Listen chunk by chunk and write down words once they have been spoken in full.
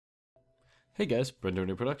Hey guys,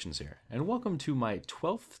 BrandonioProductions here, and welcome to my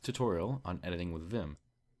 12th tutorial on editing with Vim.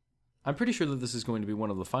 I'm pretty sure that this is going to be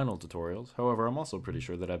one of the final tutorials, however I'm also pretty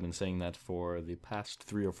sure that I've been saying that for the past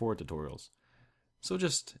 3 or 4 tutorials. So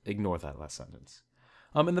just ignore that last sentence.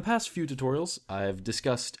 In the past few tutorials, I've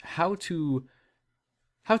discussed how to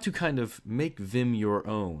kind of make Vim your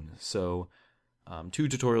own. So 2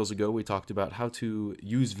 tutorials ago we talked about how to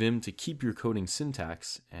use Vim to keep your coding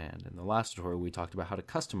syntax, and in the last tutorial we talked about how to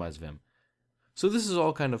customize Vim. So this is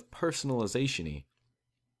all kind of personalization-y.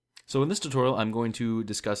 So in this tutorial, I'm going to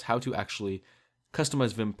discuss how to actually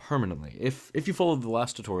customize Vim permanently. If you followed the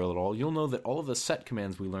last tutorial at all, you'll know that all of the set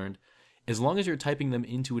commands we learned, as long as you're typing them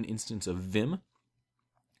into an instance of Vim,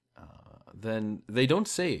 then they don't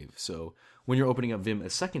save. So when you're opening up Vim a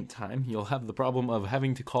second time, you'll have the problem of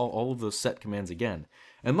having to call all of those set commands again.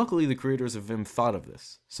 And luckily, the creators of Vim thought of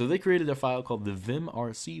this. So they created a file called the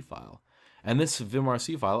vimrc file. And this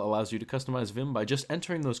vimrc file allows you to customize Vim by just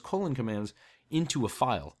entering those colon commands into a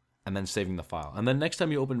file and then saving the file. And then next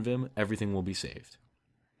time you open Vim, everything will be saved.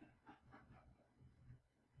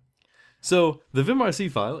 So the vimrc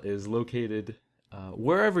file is located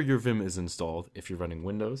wherever your Vim is installed if you're running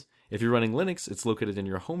Windows. If you're running Linux, it's located in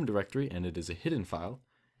your home directory and it is a hidden file.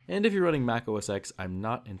 And if you're running Mac OS X, I'm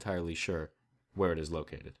not entirely sure where it is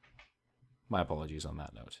located. My apologies on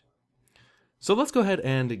that note. So let's go ahead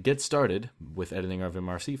and get started with editing our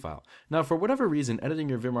vimrc file. Now, for whatever reason, editing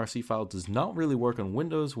your vimrc file does not really work on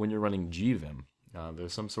Windows when you're running gvim.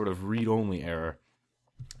 There's some sort of read-only error.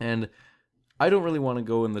 And I don't really want to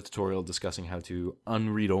go in the tutorial discussing how to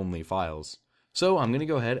unread-only files. So I'm going to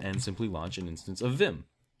go ahead and simply launch an instance of Vim.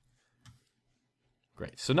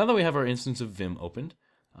 Great. So now that we have our instance of Vim opened,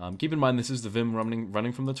 keep in mind this is the Vim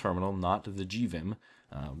running from the terminal, not the gvim.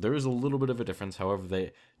 There is a little bit of a difference, however,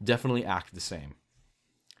 they definitely act the same.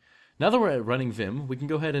 Now that we're running Vim, we can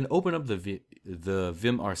go ahead and open up the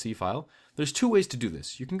vimrc file. There's 2 ways to do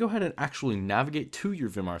this. You can go ahead and actually navigate to your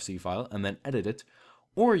vimrc file and then edit it,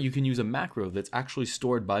 or you can use a macro that's actually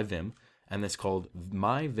stored by Vim, and that's called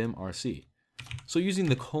MYVIMRC. So using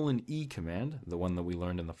the :e command, the one that we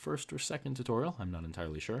learned in the first or second tutorial, I'm not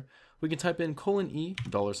entirely sure, we can type in $E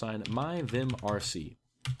 $myvimrc.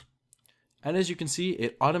 And as you can see,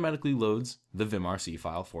 it automatically loads the vimrc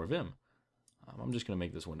file for Vim. I'm just going to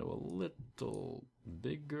make this window a little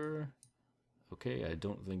bigger. Okay, I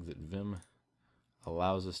don't think that Vim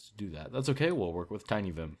allows us to do that. That's okay, we'll work with tiny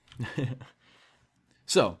Vim.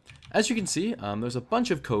 So, as you can see, there's a bunch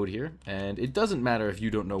of code here, and it doesn't matter if you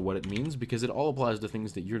don't know what it means because it all applies to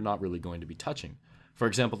things that you're not really going to be touching. For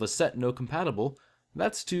example, the set no compatible,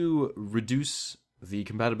 that's to reduce the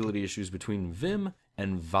compatibility issues between Vim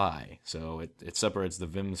and Vi. So it separates the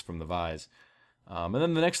Vims from theVis. And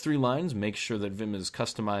then the next 3 lines make sure that Vim is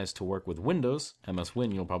customized to work with Windows,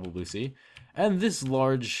 MSWin you'll probably see. And this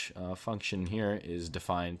large function here is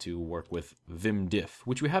defined to work with vimdiff,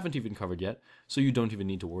 which we haven't even covered yet, so you don't even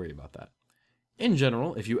need to worry about that. In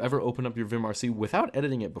general, if you ever open up your vimrc without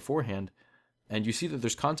editing it beforehand, and you see that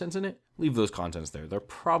there's contents in it, leave those contents there. They're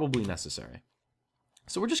probably necessary.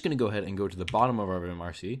 So we're just going to go ahead and go to the bottom of our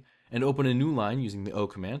vimrc and open a new line using the O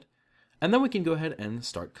command, and then we can go ahead and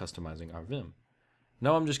start customizing our Vim.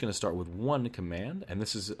 Now I'm just going to start with one command, and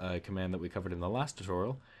this is a command that we covered in the last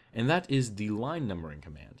tutorial, and that is the line numbering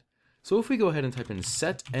command. So if we go ahead and type in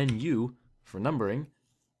set NU for numbering,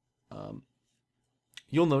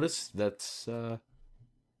 you'll notice that,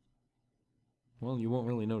 well, you won't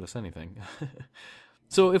really notice anything.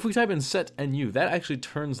 So if we type in set NU, that actually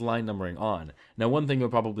turns line numbering on. Now one thing you'll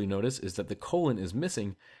probably notice is that the colon is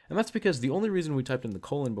missing, and that's because the only reason we typed in the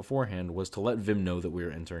colon beforehand was to let Vim know that we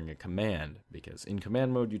were entering a command, because in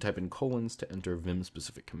command mode you type in colons to enter Vim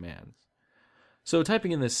specific commands. So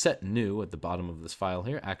typing in this set new at the bottom of this file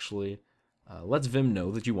here actually lets Vim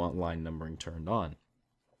know that you want line numbering turned on.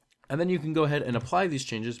 And then you can go ahead and apply these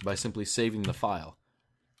changes by simply saving the file.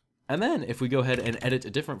 And then if we go ahead and edit a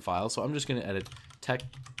different file, so I'm just going to edit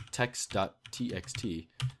text.txt.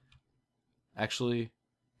 Actually,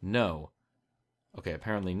 no. Okay,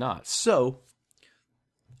 apparently not. So,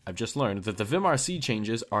 I've just learned that the vimrc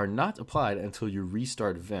changes are not applied until you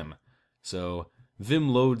restart Vim. So, Vim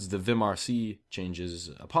loads the vimrc changes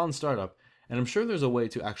upon startup, and I'm sure there's a way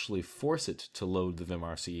to actually force it to load the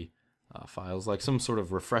vimrc files, like some sort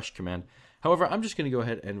of refresh command. However, I'm just going to go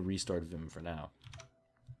ahead and restart Vim for now.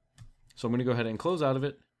 So I'm going to go ahead and close out of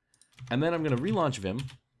it, and then I'm going to relaunch Vim.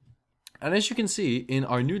 And as you can see, in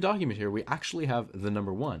our new document here, we actually have the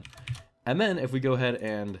number 1. And then if we go ahead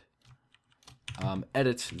and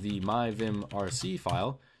edit the myvimrc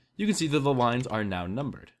file, you can see that the lines are now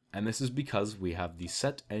numbered. And this is because we have the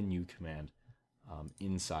set NU command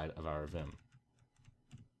inside of our Vim.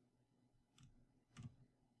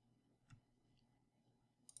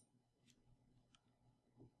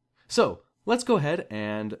 So let's go ahead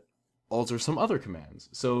and alter some other commands.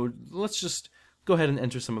 So let's just go ahead and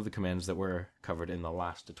enter some of the commands that were covered in the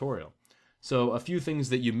last tutorial. So a few things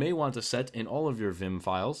that you may want to set in all of your Vim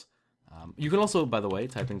files. You can also, by the way,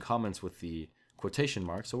 type in comments with the quotation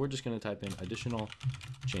mark. So we're just going to type in additional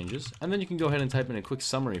changes. And then you can go ahead and type in a quick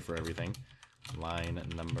summary for everything. Line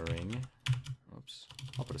numbering. Oops,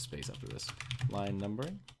 I'll put a space after this. Line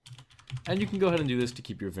numbering. And you can go ahead and do this to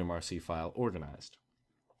keep your vimrc file organized.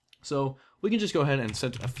 So we can just go ahead and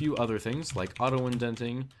set a few other things like auto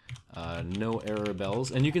indenting, no error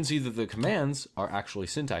bells, and you can see that the commands are actually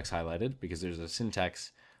syntax highlighted because there's a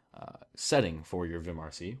syntax setting for your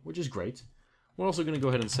vimrc, which is great. We're also going to go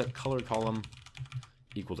ahead and set color column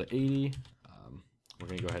equal to 80. We're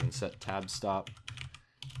going to go ahead and set tab stop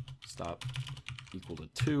equal to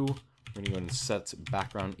 2. We're going to go ahead and set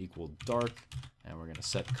background equal dark, and we're going to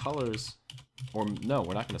set colors, or no,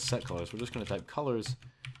 we're not going to set colors. We're just going to type colors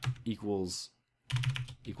equals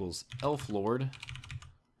elf lord.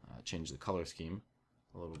 Change the color scheme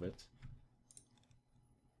a little bit.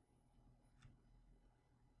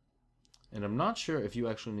 And I'm not sure if you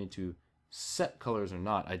actually need to set colors or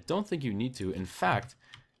not. I don't think you need to. In fact,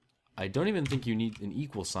 I don't even think you need an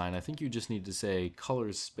equal sign. I think you just need to say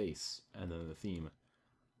colors space and then the theme.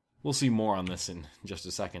 We'll see more on this in just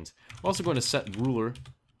a second. We're also going to set ruler,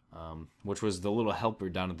 which was the little helper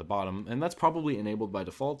down at the bottom, and that's probably enabled by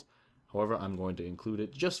default. However, I'm going to include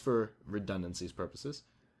it just for redundancy's purposes.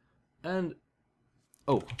 And,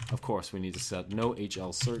 oh, of course, we need to set no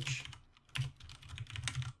HL search.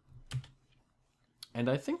 And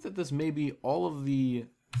I think that this may be all of the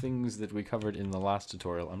things that we covered in the last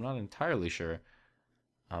tutorial. I'm not entirely sure.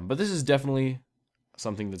 But this is definitely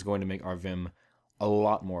something that's going to make our Vim a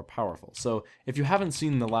lot more powerful. So if you haven't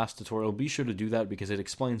seen the last tutorial, be sure to do that because it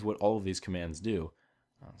explains what all of these commands do.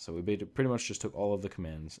 So we pretty much just took all of the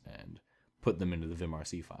commands and put them into the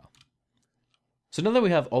vimrc file. So now that we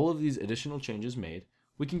have all of these additional changes made,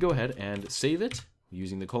 we can go ahead and save it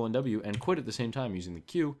using the :W and quit at the same time using the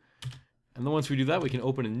Q. And then once we do that, we can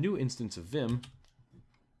open a new instance of Vim,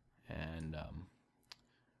 and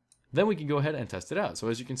then we can go ahead and test it out. So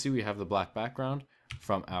as you can see, we have the black background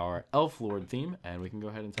from our Elf Lord theme, and we can go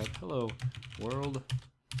ahead and type hello world,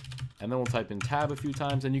 and then we'll type in tab a few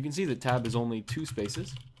times, and you can see that tab is only 2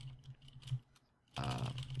 spaces.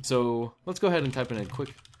 So let's go ahead and type in a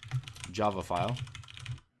quick Java file.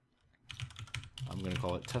 I'm going to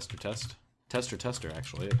call it tester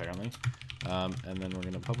actually, apparently. And then we're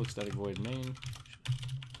going to public static void main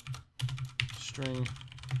string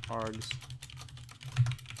args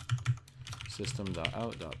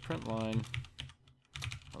system.out.println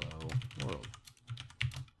hello world.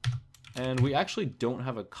 And we actually don't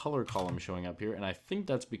have a color column showing up here, and I think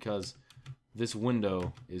that's because this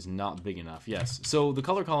window is not big enough. Yes, so the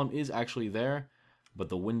color column is actually there, but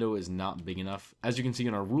the window is not big enough. As you can see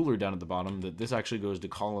in our ruler down at the bottom, that this actually goes to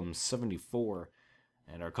column 74,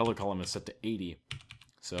 and our color column is set to 80.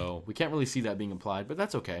 So we can't really see that being applied, but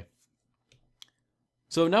that's okay.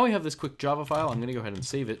 So now we have this quick Java file. I'm going to go ahead and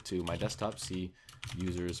save it to my desktop. C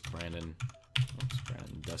users Brandon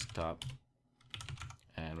desktop,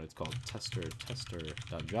 and it's called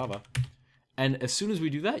tester.java. And as soon as we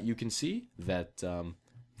do that, you can see that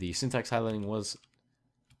the syntax highlighting was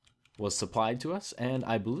supplied to us, and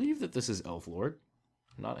I believe that this is Elf Lord.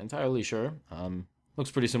 I'm not entirely sure.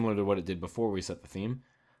 Looks pretty similar to what it did before we set the theme.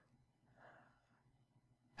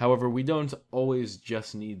 However, we don't always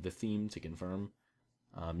just need the theme to confirm.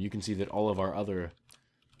 You can see that all of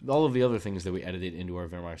the other things that we edited into our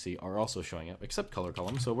vimrc are also showing up, except color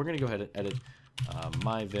column. So we're going to go ahead and edit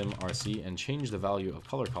MYVIMRC and change the value of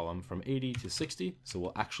color column from 80 to 60, so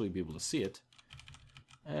we'll actually be able to see it.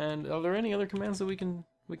 And are there any other commands that we can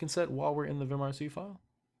set while we're in the vimrc file?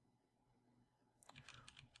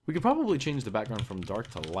 We could probably change the background from dark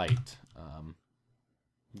to light,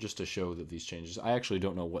 just to show that these changes. I actually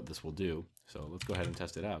don't know what this will do, so let's go ahead and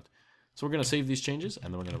test it out. So we're going to save these changes, and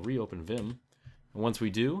then we're going to reopen Vim. And once we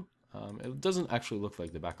do, it doesn't actually look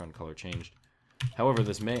like the background color changed. However,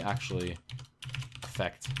 this may actually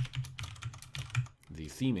affect the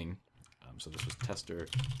theming. So this was tester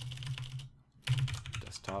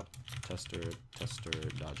desktop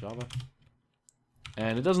tester.java,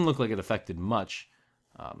 and it doesn't look like it affected much.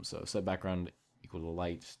 So set background equal to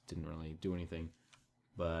light didn't really do anything,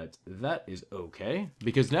 but that is okay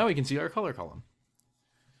because now we can see our color column.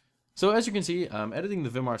 So as you can see, editing the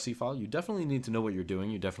vimrc file, you definitely need to know what you're doing.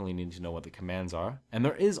 You definitely need to know what the commands are, and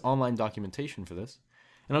there is online documentation for this.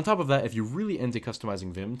 And on top of that, if you're really into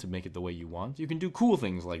customizing Vim to make it the way you want, you can do cool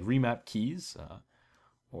things like remap keys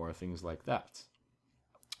or things like that.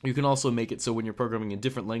 You can also make it so when you're programming in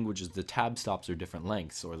different languages, the tab stops are different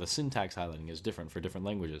lengths, or the syntax highlighting is different for different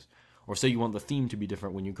languages. Or say you want the theme to be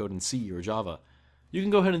different when you code in C or Java. You can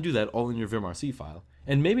go ahead and do that all in your vimrc file.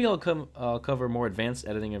 And maybe I'll cover more advanced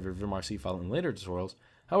editing of your vimrc file in later tutorials.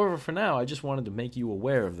 However, for now, I just wanted to make you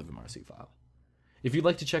aware of the vimrc file. If you'd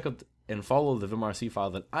like to check out and follow the vimrc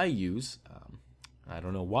file that I use, I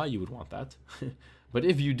don't know why you would want that, but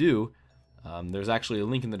if you do, there's actually a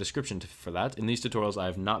link in the description for that. In these tutorials, I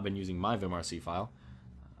have not been using my vimrc file,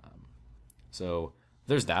 so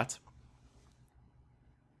there's that.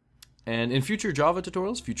 And in future Java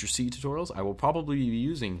tutorials, future C tutorials, I will probably be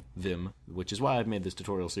using Vim, which is why I've made this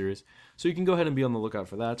tutorial series. So you can go ahead and be on the lookout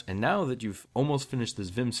for that. And now that you've almost finished this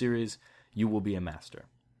Vim series, you will be a master.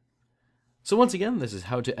 So once again, this is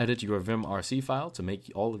how to edit your vimrc file to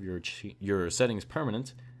make all of your settings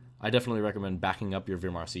permanent. I definitely recommend backing up your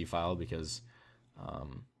vimrc file because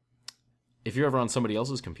if you're ever on somebody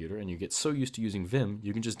else's computer and you get so used to using Vim,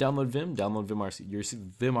 you can just download Vim, download your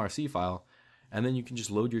vimrc file, and then you can just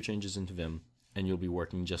load your changes into Vim, and you'll be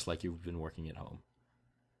working just like you've been working at home.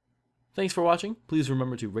 Thanks for watching. Please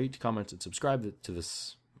remember to rate, comment, and subscribe to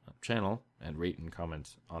this channel, and rate and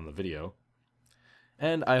comment on the video.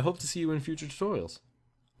 And I hope to see you in future tutorials.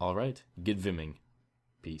 Alright, get Vimming.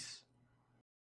 Peace.